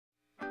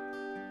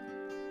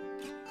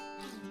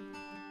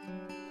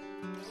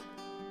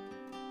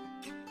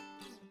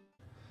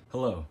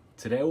Hello,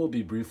 today I will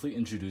be briefly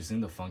introducing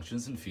the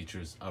functions and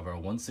features of our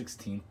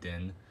 1/16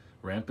 DIN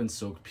ramp and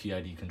soak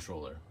PID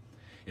controller.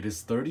 It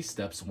is 30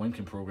 steps one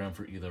can program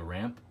for either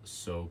ramp,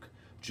 soak,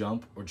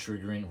 jump, or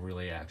triggering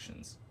relay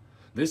actions.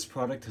 This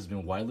product has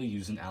been widely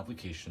used in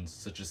applications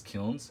such as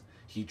kilns,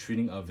 heat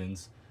treating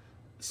ovens,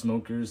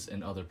 smokers,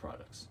 and other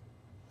products.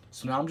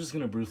 So now I'm just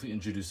going to briefly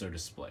introduce our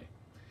display.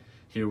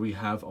 Here we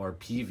have our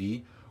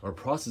PV, or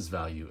process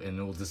value, and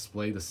it will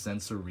display the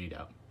sensor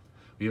readout.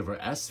 We have our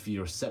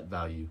SV, or set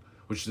value,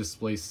 which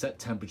displays set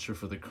temperature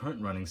for the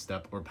current running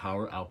step or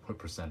power output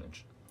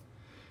percentage.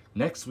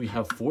 Next, we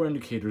have 4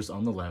 indicators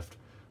on the left.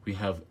 We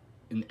have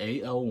an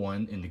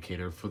AL1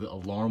 indicator for the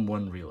alarm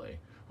 1 relay,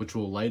 which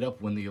will light up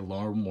when the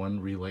alarm 1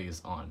 relay is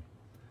on.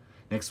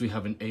 Next, we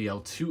have an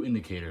AL2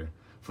 indicator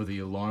for the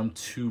alarm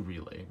 2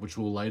 relay, which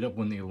will light up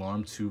when the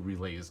alarm 2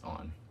 relay is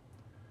on.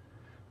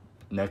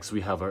 Next,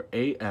 we have our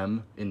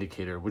AM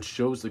indicator, which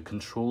shows the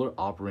controller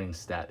operating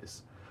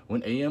status.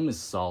 When AM is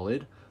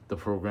solid, the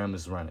program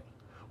is running.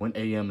 When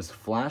AM is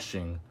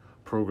flashing,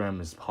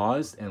 program is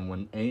paused, and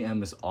when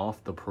AM is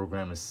off, the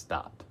program is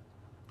stopped.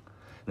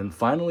 Then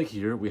finally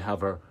here, we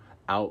have our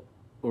out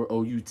or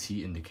OUT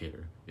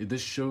indicator.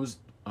 This shows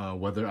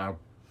whether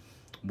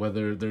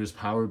there's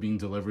power being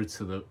delivered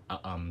to the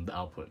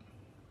output.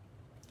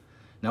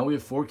 Now we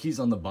have 4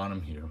 keys on the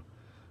bottom here.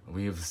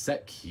 We have the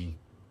set key,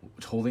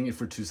 holding it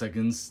for 2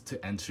 seconds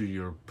to enter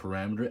your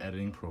parameter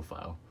editing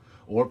profile,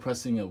 or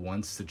pressing it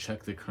once to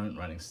check the current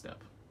running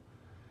step.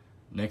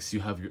 Next,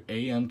 you have your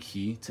AM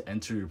key to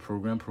enter your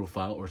program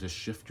profile or to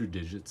shift your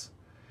digits,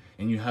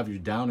 and you have your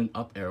down and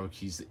up arrow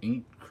keys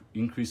to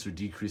increase or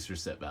decrease your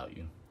set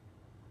value.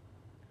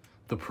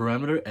 The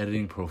parameter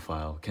editing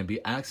profile can be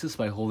accessed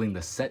by holding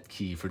the set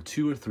key for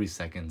 2 or 3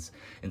 seconds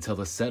until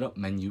the setup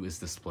menu is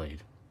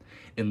displayed.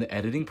 In the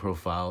editing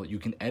profile, you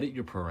can edit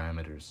your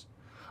parameters.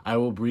 I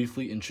will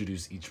briefly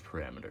introduce each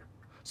parameter.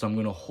 So I'm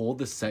going to hold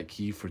the set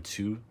key for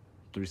 2-3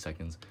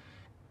 seconds.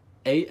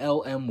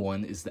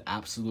 ALM1 is the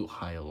absolute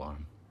high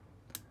alarm.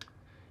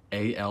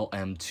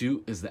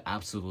 ALM2 is the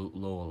absolute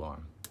low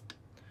alarm.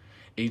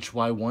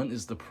 HY1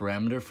 is the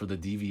parameter for the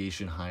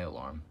deviation high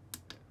alarm.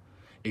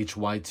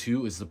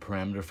 HY2 is the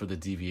parameter for the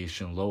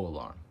deviation low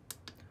alarm.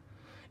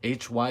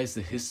 HY is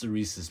the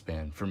hysteresis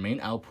band for main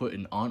output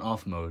in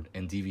on-off mode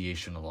and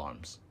deviation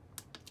alarms.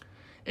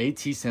 AT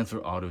stands for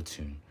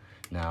auto-tune.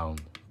 Now,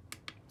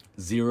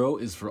 0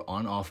 is for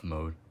on-off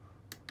mode.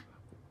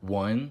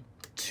 1,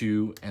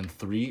 2, and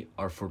 3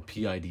 are for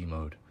PID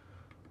mode.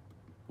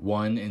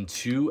 1 and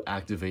 2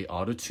 activate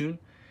auto-tune,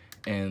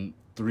 and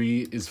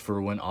 3 is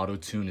for when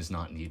auto-tune is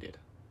not needed.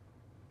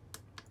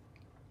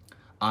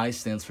 I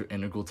stands for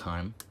integral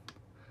time.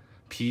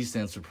 P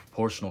stands for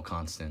proportional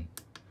constant.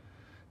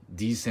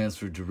 D stands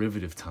for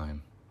derivative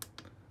time.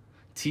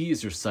 T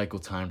is your cycle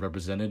time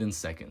represented in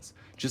seconds.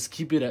 Just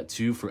keep it at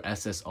 2 for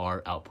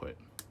SSR output.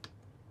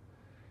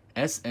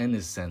 SN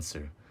is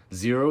sensor.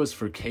 0 is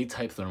for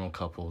K-type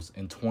thermocouples,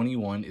 and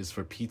 21 is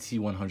for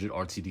PT100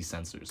 RTD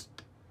sensors.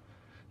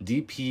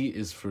 DP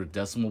is for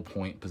decimal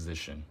point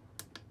position.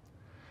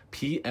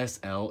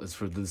 PSL is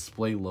for the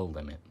display low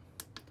limit.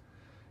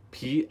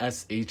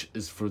 PSH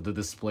is for the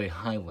display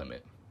high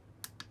limit.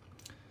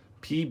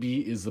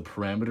 PB is the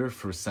parameter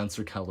for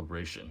sensor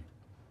calibration.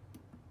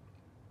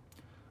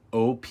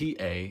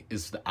 OPA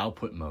is the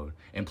output mode,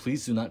 and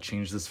please do not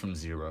change this from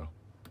 0.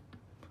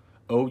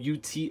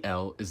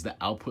 OUTL is the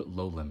output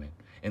low limit,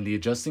 and the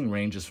adjusting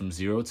range is from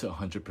 0 to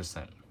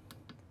 100%.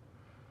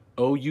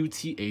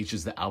 OUTH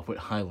is the output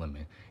high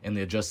limit, and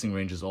the adjusting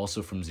range is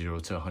also from 0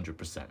 to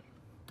 100%.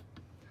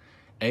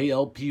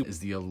 ALP is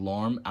the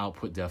alarm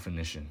output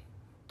definition.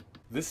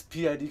 This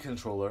PID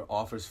controller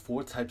offers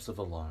 4 types of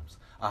alarms: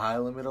 a high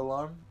limit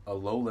alarm, a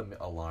low limit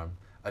alarm,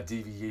 a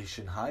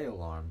deviation high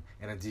alarm,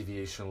 and a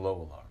deviation low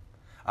alarm.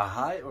 A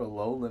high or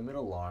low limit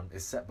alarm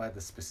is set by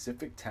the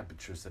specific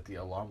temperatures that the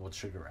alarm will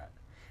trigger at,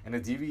 and a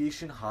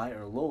deviation high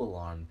or low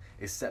alarm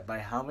is set by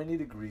how many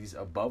degrees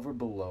above or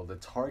below the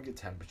target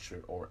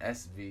temperature, or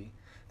SV,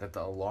 that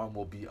the alarm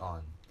will be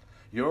on.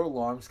 Your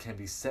alarms can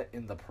be set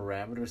in the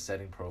parameter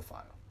setting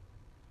profile.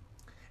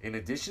 In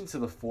addition to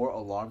the 4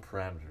 alarm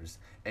parameters,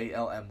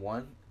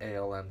 ALM1,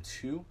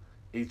 ALM2,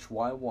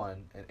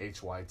 HY1, and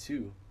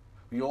HY2,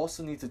 we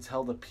also need to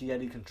tell the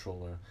PID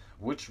controller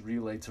which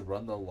relay to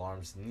run the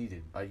alarms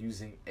needed by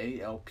using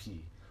ALP,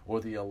 or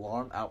the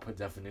alarm output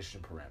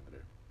definition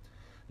parameter.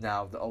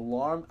 Now, the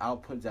alarm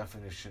output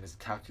definition is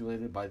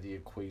calculated by the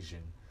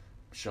equation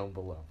shown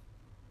below.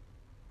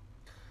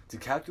 To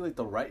calculate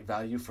the right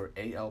value for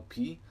ALP,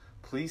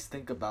 please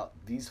think about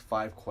these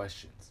 5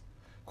 questions.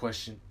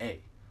 Question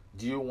A: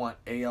 do you want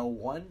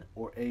AL1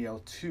 or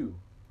AL2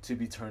 to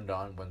be turned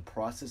on when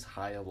process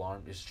high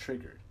alarm is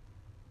triggered?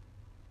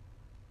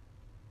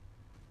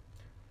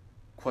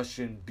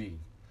 Question B: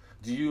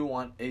 do you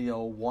want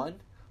AL1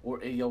 or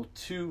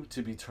AL2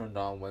 to be turned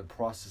on when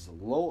process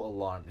low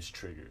alarm is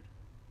triggered?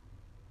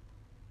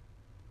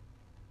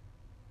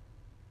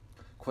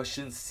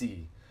 Question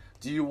C: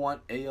 do you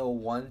want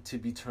AL1 to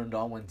be turned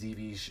on when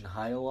deviation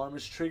high alarm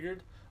is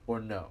triggered, or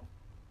no?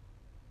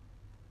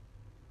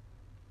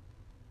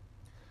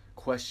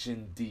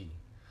 Question D.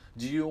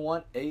 Do you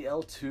want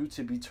AL2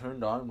 to be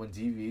turned on when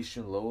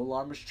deviation low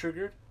alarm is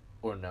triggered,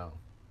 or no?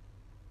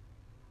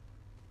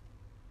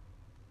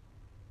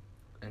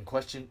 And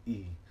question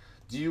E.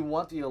 Do you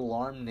want the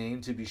alarm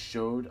name to be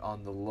showed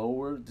on the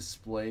lower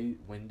display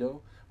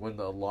window when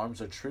the alarms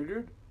are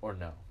triggered, or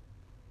no?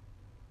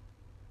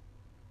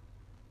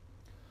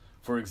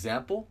 For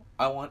example,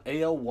 I want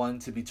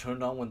AL1 to be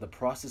turned on when the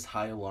process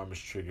high alarm is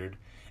triggered,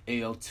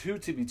 AL2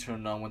 to be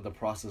turned on when the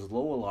process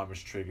low alarm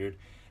is triggered,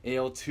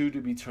 AL2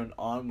 to be turned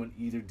on when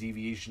either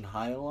deviation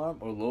high alarm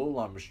or low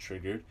alarm is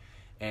triggered,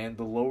 and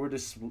the lower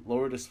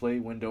display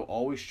window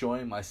always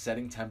showing my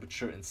setting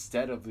temperature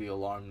instead of the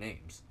alarm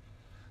names.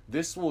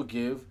 This will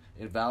give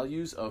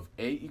values of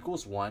A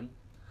equals 1,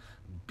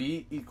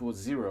 B equals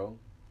 0,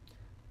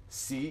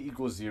 C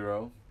equals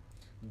 0,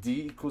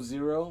 D equals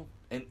 0,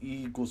 and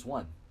E equals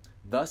 1.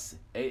 Thus,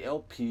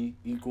 ALP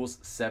equals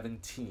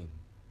 17.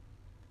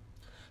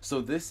 So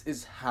this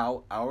is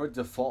how our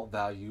default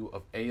value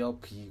of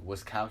ALP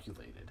was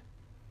calculated.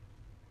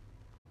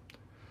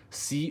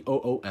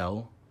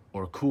 COOL,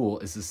 or cool,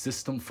 is a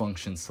system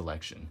function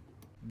selection.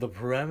 The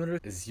parameter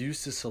is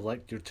used to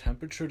select your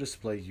temperature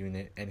display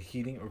unit and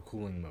heating or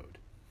cooling mode.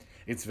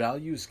 Its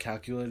value is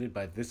calculated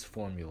by this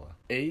formula.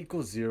 A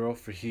equals 0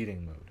 for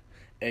heating mode,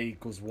 A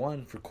equals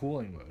 1 for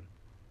cooling mode,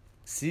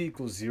 C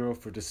equals 0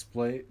 for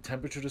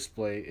temperature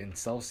display in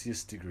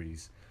Celsius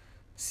degrees,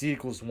 C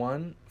equals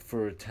 1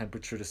 for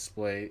temperature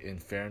display in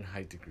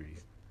Fahrenheit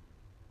degrees.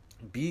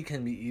 B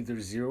can be either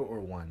 0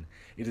 or 1.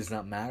 It does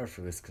not matter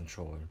for this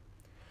controller.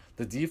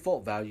 The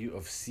default value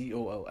of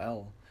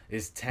COOL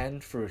is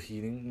 10 for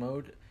heating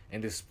mode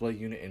and display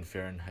unit in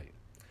Fahrenheit.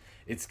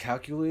 It's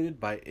calculated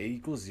by A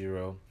equals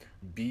 0,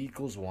 B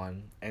equals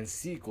 1, and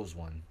C equals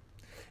 1.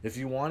 If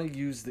you want to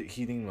use the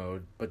heating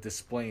mode but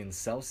display in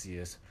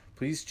Celsius,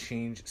 please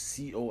change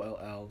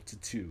COOL to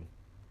 2.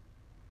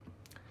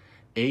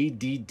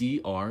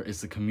 ADDR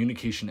is the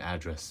communication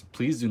address.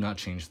 Please do not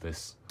change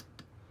this.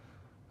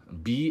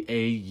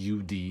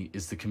 BAUD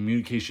is the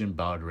communication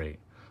baud rate.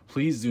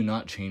 Please do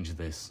not change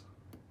this.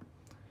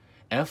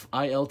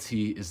 FILT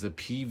is the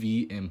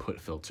PV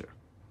input filter.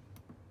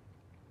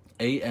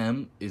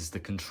 AM is the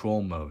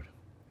control mode.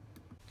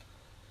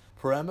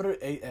 Parameter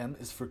AM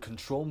is for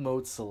control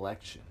mode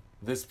selection.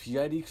 This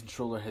PID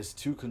controller has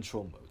two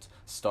control modes,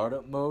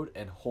 startup mode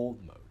and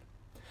hold mode.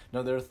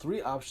 Now there are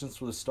three options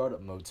for the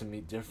startup mode to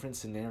meet different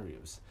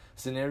scenarios.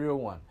 Scenario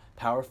 1,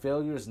 power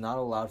failure is not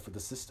allowed for the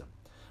system.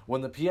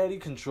 When the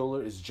PID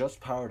controller is just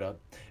powered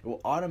up, it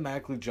will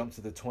automatically jump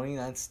to the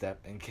 29th step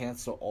and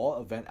cancel all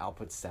event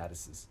output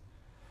statuses.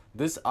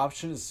 This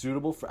option is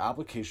suitable for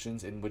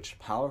applications in which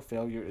power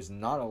failure is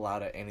not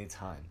allowed at any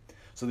time,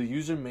 so the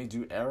user may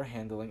do error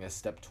handling at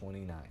step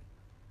 29.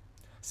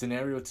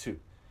 Scenario 2,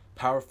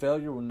 power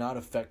failure will not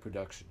affect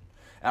production.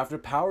 After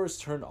power is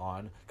turned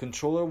on,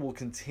 controller will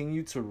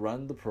continue to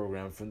run the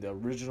program from the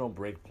original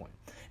breakpoint,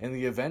 and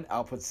the event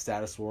output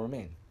status will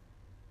remain.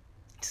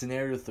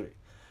 Scenario 3,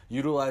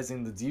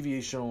 utilizing the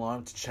deviation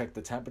alarm to check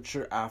the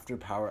temperature after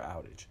power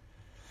outage.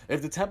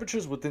 If the temperature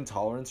is within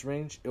tolerance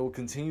range, it will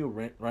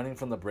continue running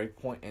from the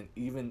breakpoint and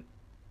even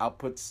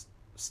outputs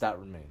stat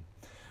remain.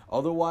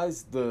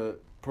 Otherwise, the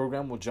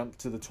program will jump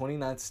to the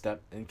 29th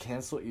step and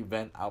cancel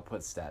event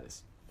output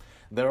status.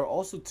 There are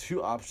also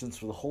two options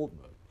for the hold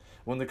mode.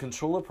 When the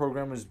controller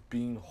program is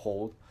being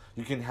hold,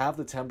 you can have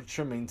the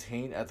temperature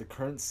maintained at the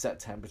current set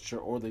temperature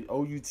or the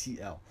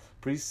OUTL,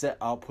 preset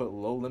output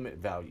low limit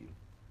value.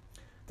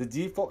 The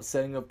default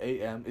setting of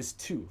AM is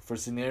 2 for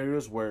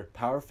scenarios where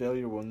power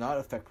failure will not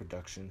affect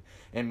production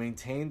and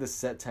maintain the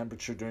set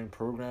temperature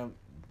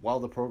while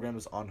the program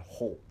is on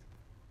hold.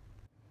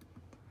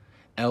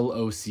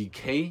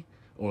 LOCK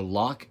or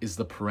lock is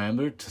the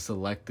parameter to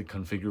select the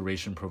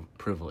configuration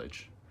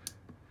privilege.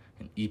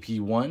 And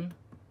EP1,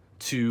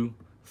 2,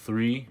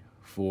 3,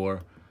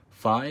 4,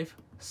 5,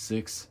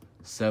 6,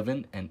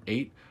 7, and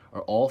 8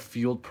 are all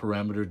field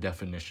parameter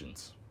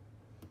definitions.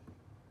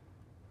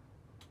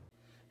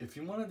 If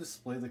you want to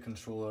display the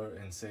controller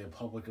in, say, a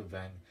public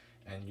event,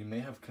 and you may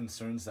have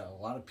concerns that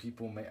a lot of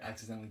people may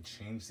accidentally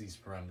change these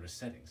parameter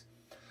settings,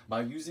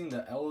 by using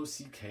the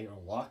LOCK or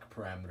lock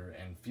parameter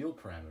and field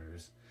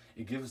parameters,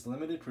 it gives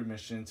limited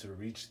permission to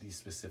reach these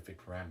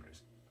specific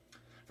parameters.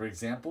 For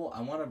example,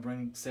 I want to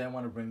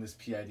bring this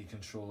PID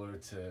controller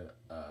to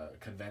a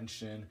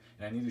convention,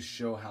 and I need to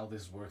show how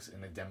this works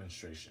in a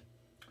demonstration.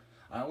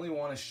 I only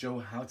want to show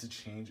how to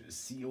change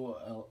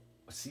COOL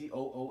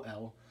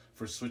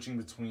for switching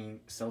between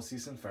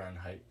Celsius and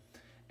Fahrenheit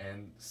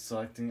and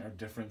selecting our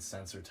different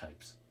sensor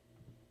types.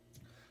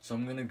 So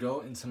I'm going to go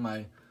into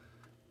my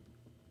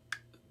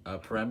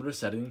parameter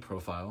setting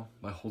profile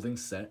by holding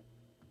set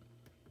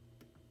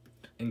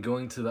and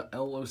going to the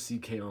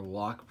LOCK or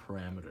lock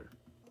parameter.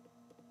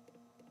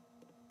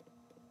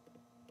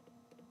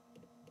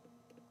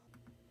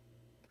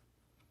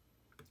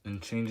 And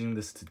changing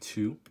this to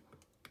 2.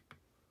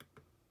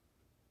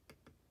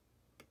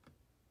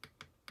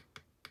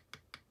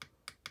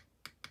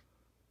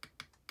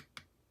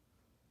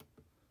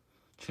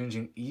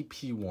 Changing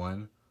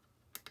EP1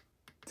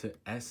 to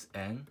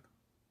SN,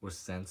 or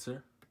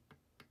sensor,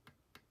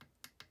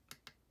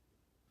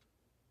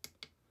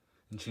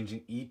 and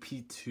changing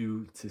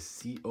EP2 to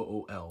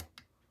COOL,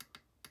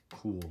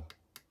 cool.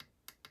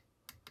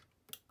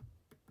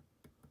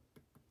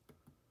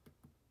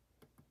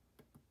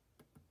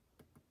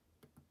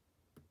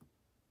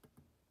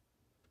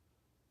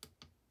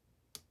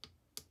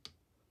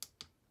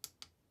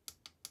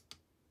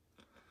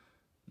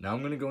 Now I'm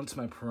going to go into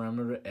my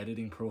parameter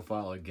editing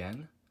profile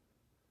again.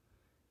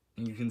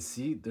 And you can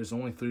see there's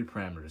only 3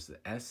 parameters, the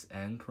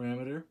SN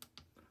parameter,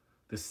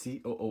 the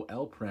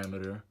COOL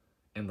parameter,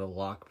 and the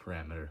lock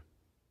parameter.